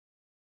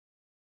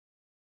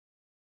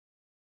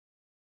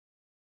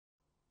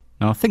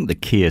Now, I think the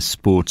Kia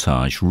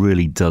Sportage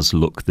really does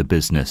look the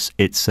business.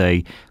 It's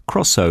a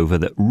crossover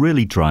that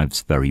really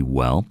drives very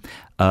well.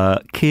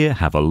 Kia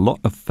have a lot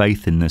of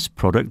faith in this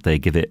product. They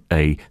give it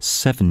a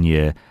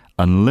 7-year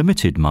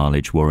unlimited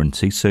mileage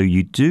warranty, so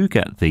you do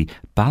get the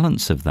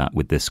balance of that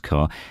with this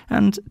car.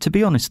 And to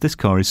be honest, this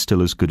car is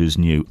still as good as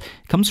new.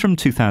 It comes from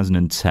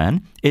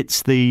 2010.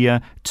 It's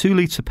the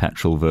 2-litre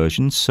petrol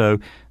version, so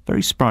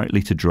very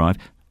sprightly to drive.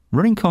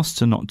 Running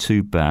costs are not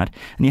too bad,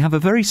 and you have a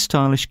very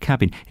stylish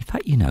cabin. In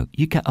fact,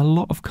 you get a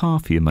lot of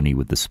car for your money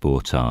with the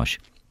Sportage.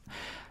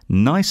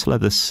 Nice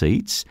leather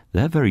seats,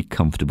 they're very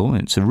comfortable,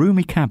 and it's a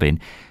roomy cabin.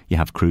 You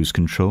have cruise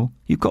control,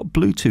 you've got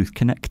Bluetooth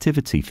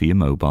connectivity for your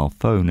mobile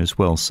phone as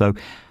well, so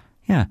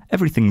yeah,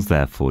 everything's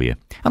there for you.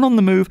 And on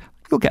the move,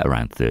 you'll get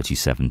around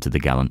 37 to the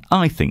gallon.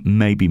 I think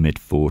maybe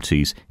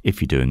mid-40s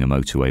if you're doing a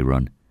motorway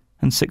run.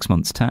 And 6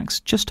 months tax,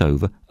 just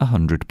over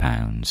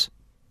 £100.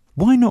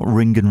 Why not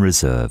ring and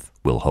reserve?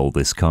 We'll hold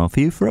this car for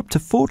you for up to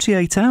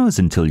 48 hours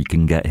until you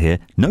can get here.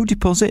 No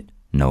deposit,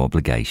 no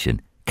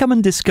obligation. Come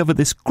and discover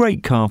this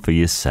great car for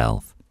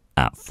yourself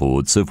at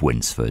Fords of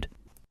Winsford.